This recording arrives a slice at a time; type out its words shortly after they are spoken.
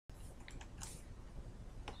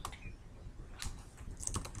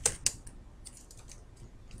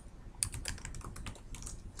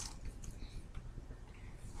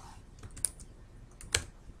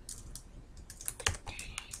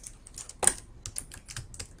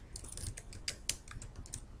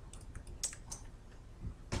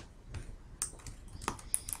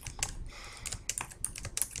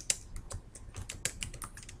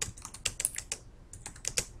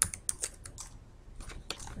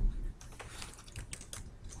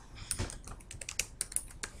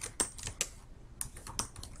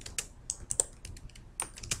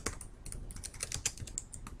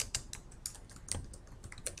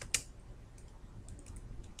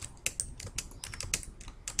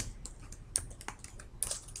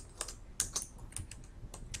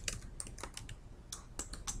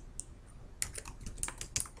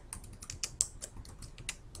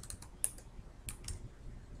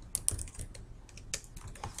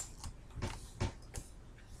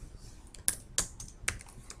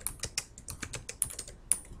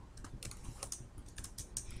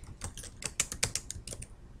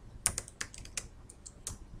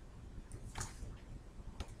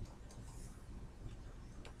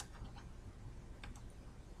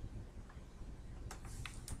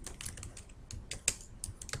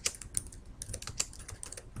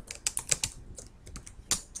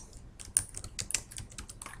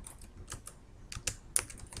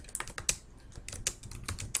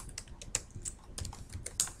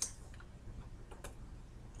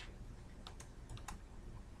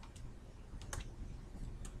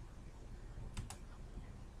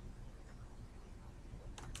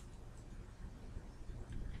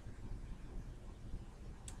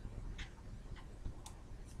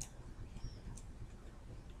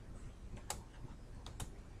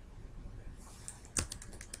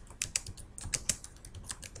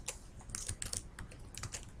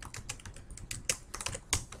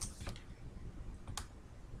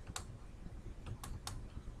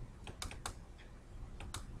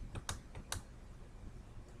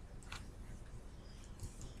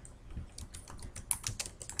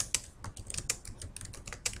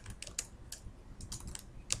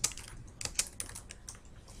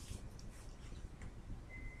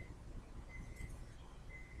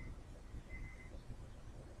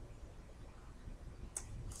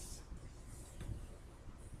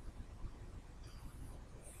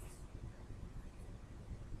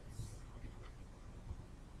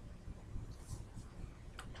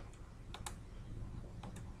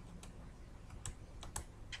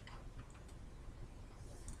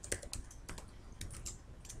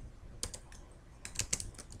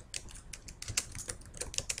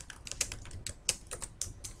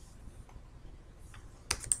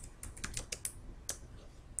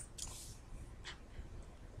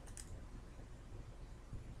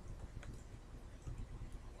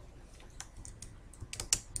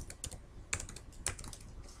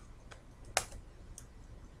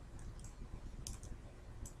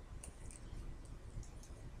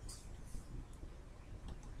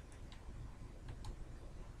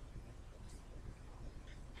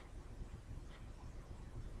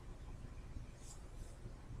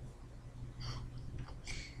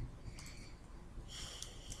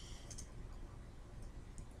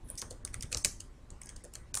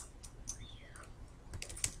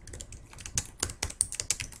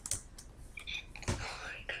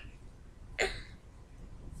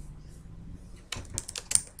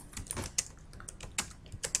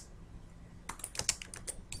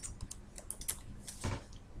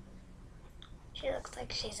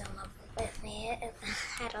like she's in love with me.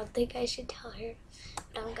 I don't think I should tell her,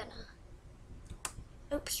 but I'm gonna.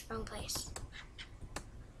 Oops, wrong place.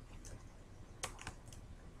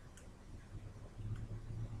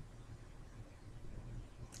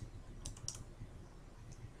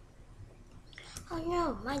 Oh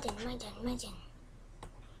no, my turn.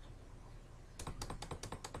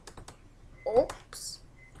 Oops.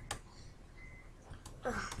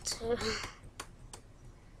 Oh, two.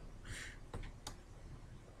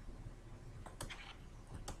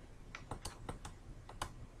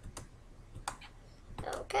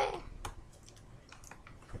 Okay.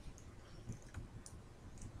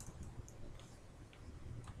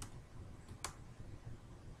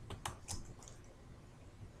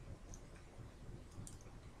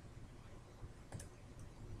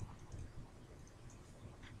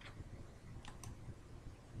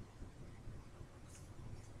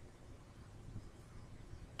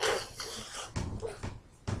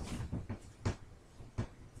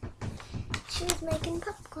 She was making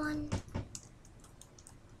popcorn.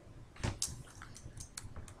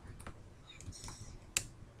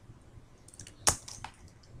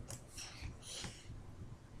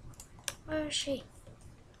 Where is she?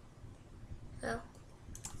 Oh.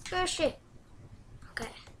 Where is she? Okay.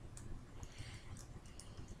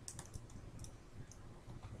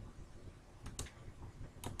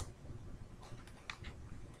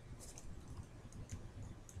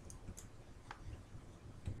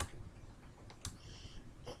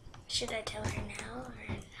 Should I tell her now or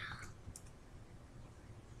no?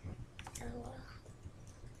 Oh well.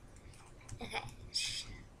 Okay.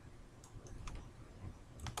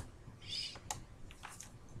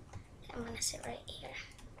 I'm gonna sit right here.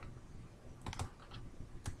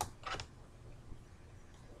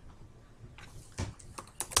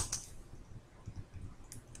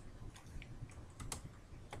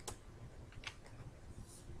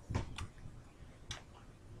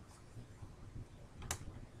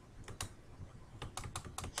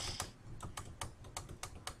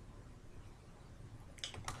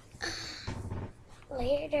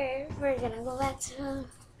 Later, we're gonna go back to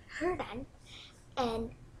her dad,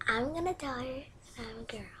 and I'm gonna tell her that I'm a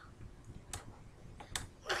girl.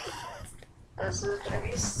 This is gonna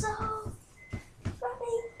be so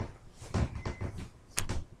funny.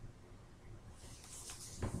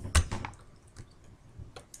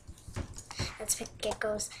 Let's pick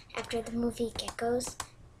Geckos. After the movie Geckos,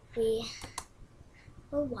 we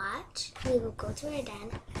will go to our den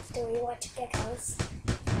after we watch Geckos.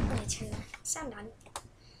 Let me turn the sound on.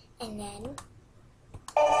 And then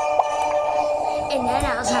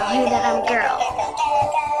I'll tell you that I'm a girl.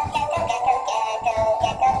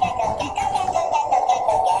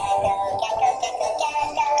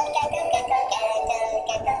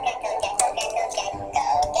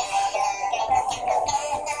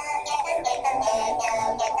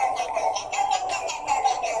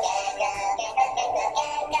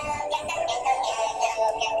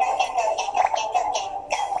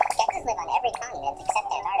 Geckos live on every continent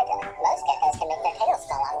except Antarctica. Most geckos can make their tails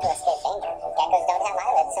fall off to escape danger. Geckos don't have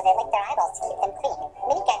eyelids, so they lick their eyeballs to keep them clean.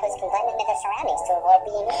 Many geckos can blend into their surroundings to avoid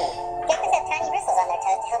being eaten. Geckos have tiny bristles on their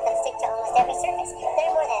toes to help them stick to almost every surface. There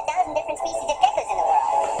are more than 1,000 different species of geckos in the world.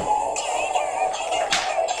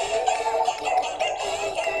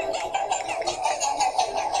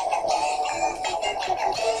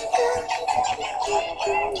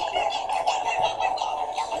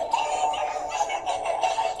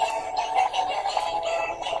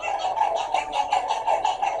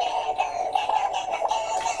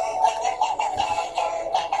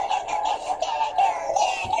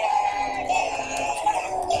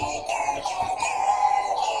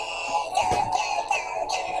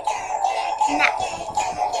 Now,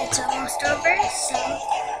 it's almost over, so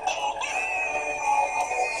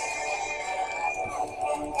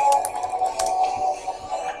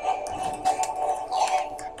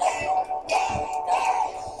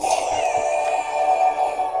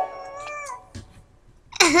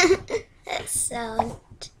so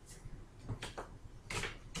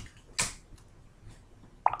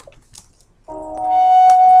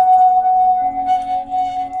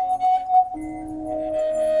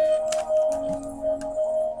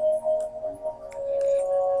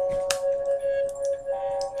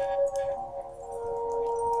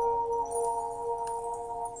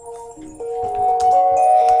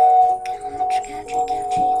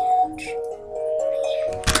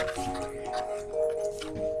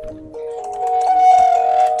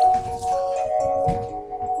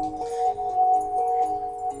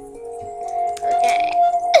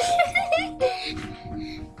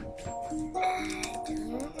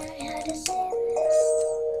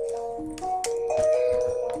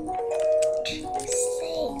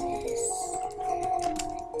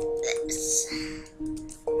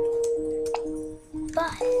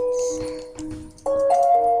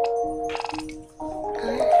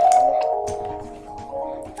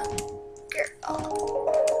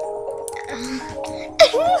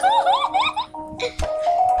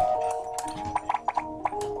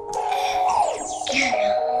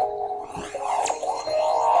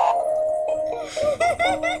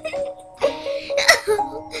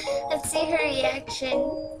Let's see her reaction.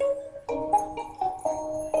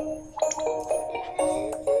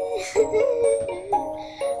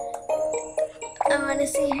 I want to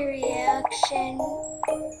see her reaction.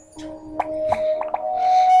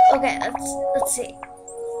 Okay, let's see.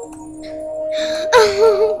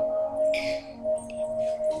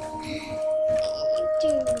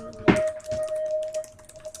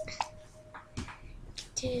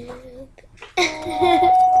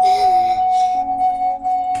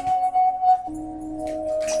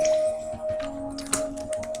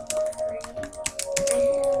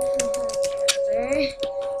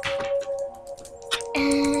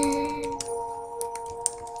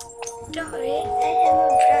 Sorry, I have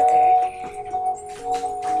a brother.